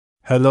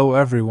Hello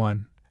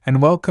everyone,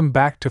 and welcome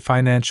back to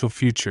Financial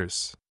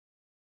Futures.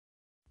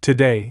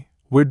 Today,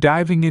 we're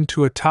diving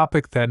into a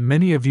topic that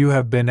many of you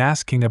have been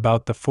asking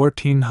about: the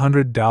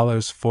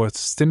 $1,400 fourth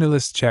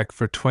stimulus check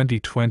for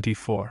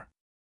 2024.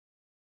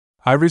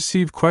 I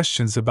receive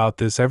questions about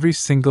this every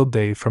single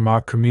day from our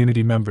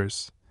community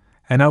members,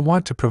 and I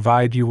want to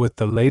provide you with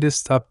the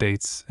latest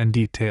updates and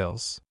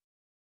details.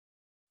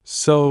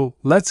 So,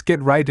 let's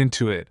get right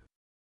into it.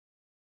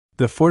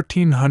 The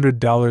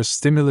 $1,400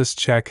 stimulus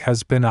check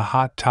has been a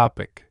hot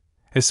topic,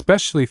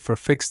 especially for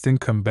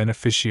fixed-income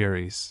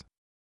beneficiaries.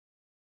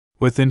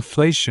 With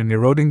inflation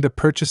eroding the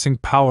purchasing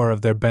power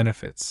of their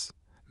benefits,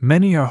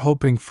 many are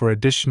hoping for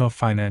additional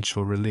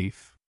financial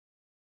relief.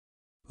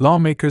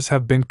 Lawmakers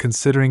have been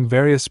considering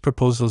various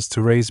proposals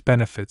to raise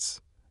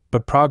benefits,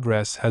 but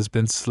progress has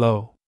been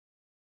slow.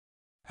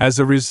 As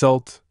a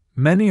result,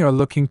 many are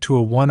looking to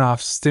a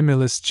one-off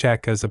stimulus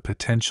check as a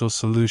potential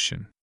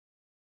solution.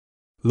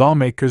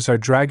 Lawmakers are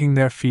dragging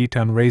their feet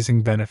on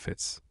raising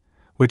benefits,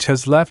 which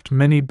has left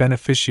many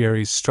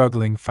beneficiaries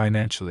struggling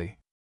financially.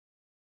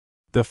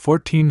 The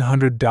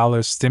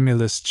 $1,400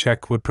 stimulus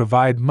check would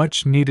provide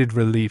much-needed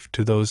relief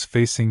to those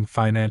facing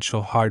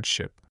financial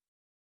hardship.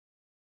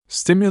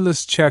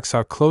 Stimulus checks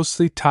are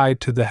closely tied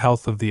to the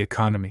health of the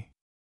economy.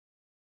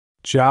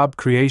 Job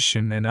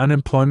creation and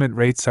unemployment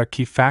rates are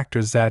key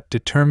factors that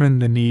determine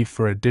the need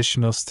for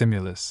additional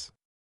stimulus.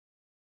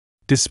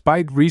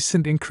 Despite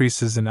recent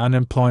increases in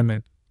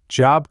unemployment,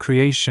 job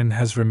creation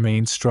has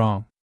remained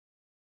strong.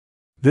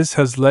 This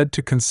has led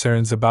to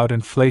concerns about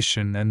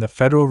inflation and the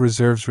Federal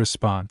Reserve's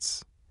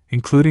response,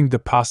 including the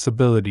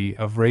possibility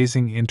of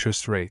raising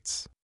interest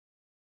rates.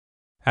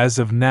 As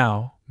of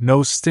now,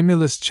 no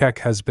stimulus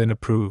check has been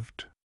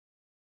approved.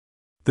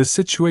 The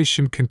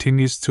situation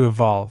continues to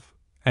evolve,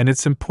 and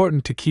it's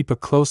important to keep a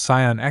close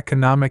eye on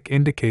economic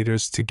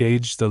indicators to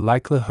gauge the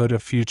likelihood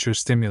of future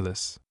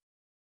stimulus.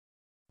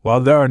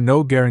 While there are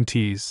no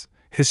guarantees,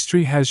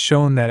 history has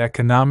shown that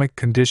economic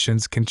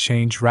conditions can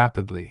change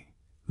rapidly,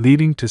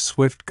 leading to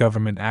swift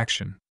government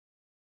action.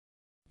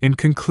 In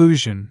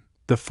conclusion,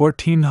 the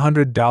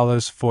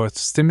 $1,400 fourth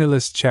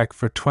stimulus check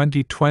for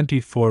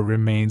 2024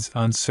 remains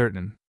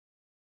uncertain.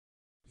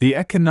 The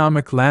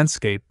economic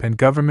landscape and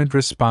government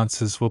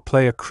responses will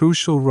play a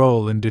crucial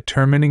role in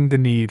determining the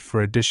need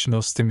for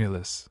additional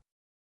stimulus.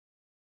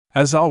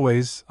 As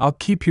always, I'll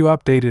keep you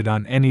updated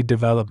on any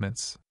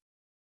developments.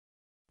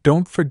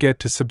 Don't forget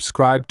to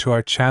subscribe to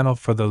our channel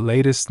for the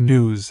latest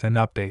news and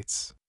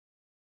updates.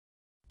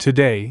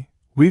 Today,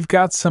 we've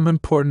got some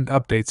important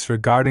updates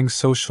regarding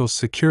Social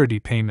Security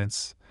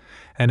payments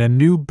and a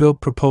new bill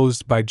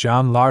proposed by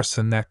John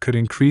Larson that could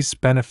increase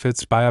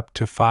benefits by up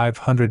to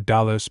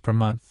 $500 per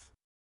month.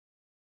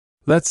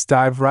 Let's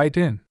dive right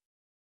in.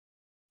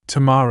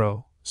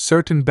 Tomorrow,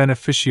 certain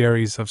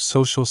beneficiaries of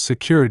Social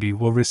Security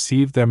will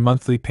receive their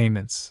monthly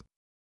payments.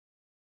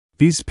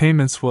 These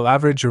payments will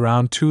average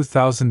around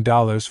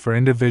 $2,000 for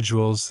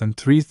individuals and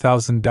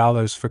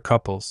 $3,000 for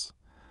couples,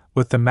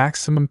 with the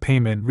maximum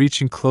payment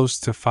reaching close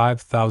to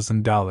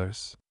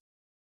 $5,000.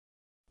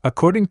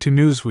 According to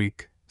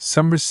Newsweek,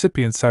 some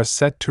recipients are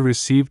set to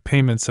receive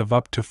payments of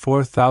up to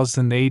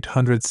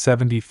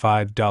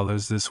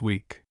 $4,875 this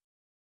week.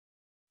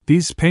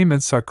 These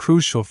payments are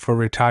crucial for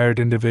retired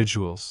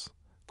individuals,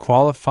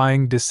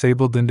 qualifying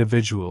disabled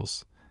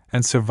individuals,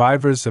 and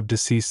survivors of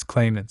deceased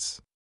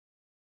claimants.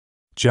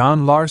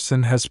 John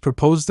Larson has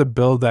proposed a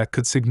bill that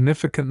could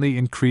significantly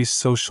increase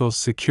Social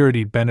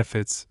Security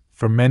benefits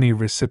for many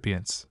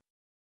recipients.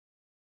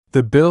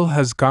 The bill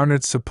has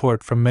garnered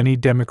support from many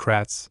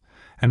Democrats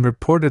and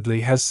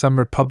reportedly has some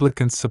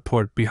Republican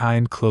support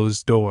behind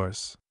closed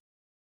doors.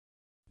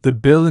 The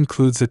bill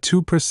includes a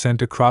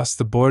 2%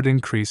 across-the-board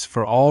increase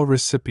for all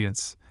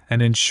recipients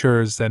and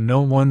ensures that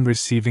no one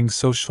receiving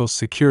Social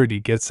Security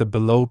gets a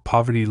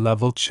below-poverty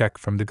level check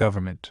from the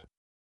government.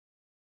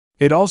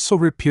 It also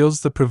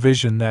repeals the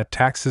provision that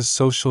taxes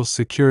Social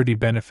Security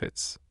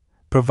benefits,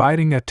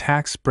 providing a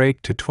tax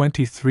break to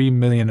 23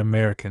 million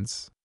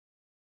Americans.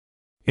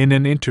 In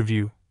an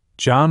interview,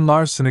 John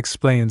Larson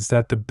explains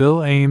that the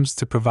bill aims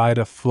to provide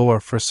a floor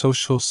for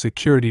Social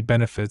Security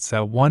benefits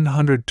at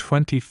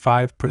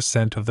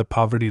 125% of the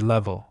poverty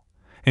level,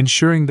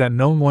 ensuring that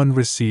no one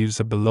receives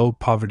a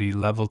below-poverty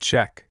level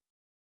check.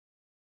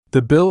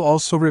 The bill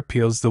also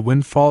repeals the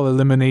windfall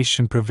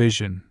elimination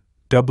provision,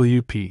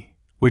 WP,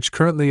 which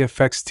currently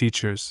affects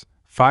teachers,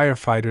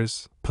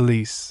 firefighters,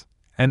 police,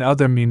 and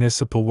other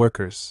municipal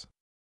workers.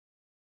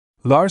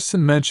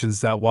 Larson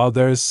mentions that while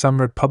there is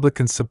some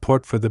Republican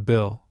support for the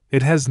bill,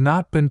 it has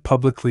not been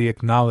publicly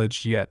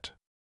acknowledged yet.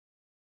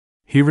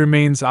 He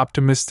remains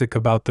optimistic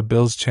about the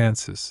bill's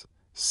chances,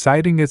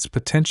 citing its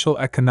potential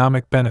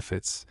economic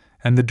benefits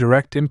and the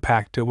direct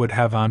impact it would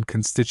have on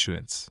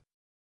constituents.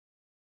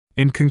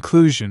 In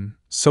conclusion,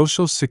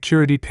 Social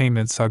Security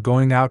payments are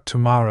going out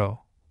tomorrow,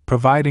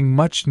 providing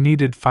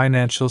much-needed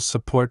financial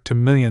support to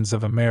millions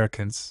of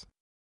Americans.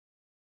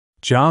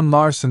 John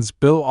Larson's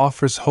bill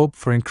offers hope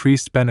for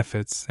increased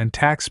benefits and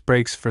tax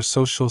breaks for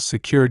Social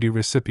Security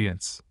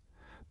recipients,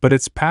 but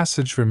its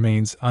passage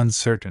remains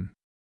uncertain.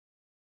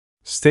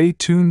 Stay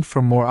tuned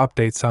for more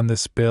updates on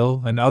this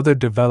bill and other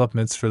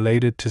developments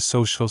related to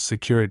Social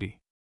Security.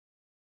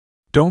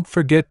 Don't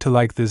forget to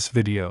like this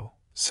video,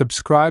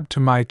 subscribe to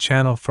my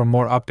channel for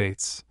more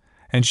updates,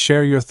 and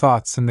share your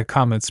thoughts in the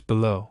comments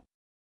below.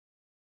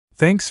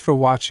 Thanks for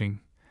watching,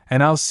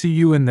 and I'll see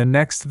you in the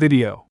next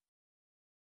video.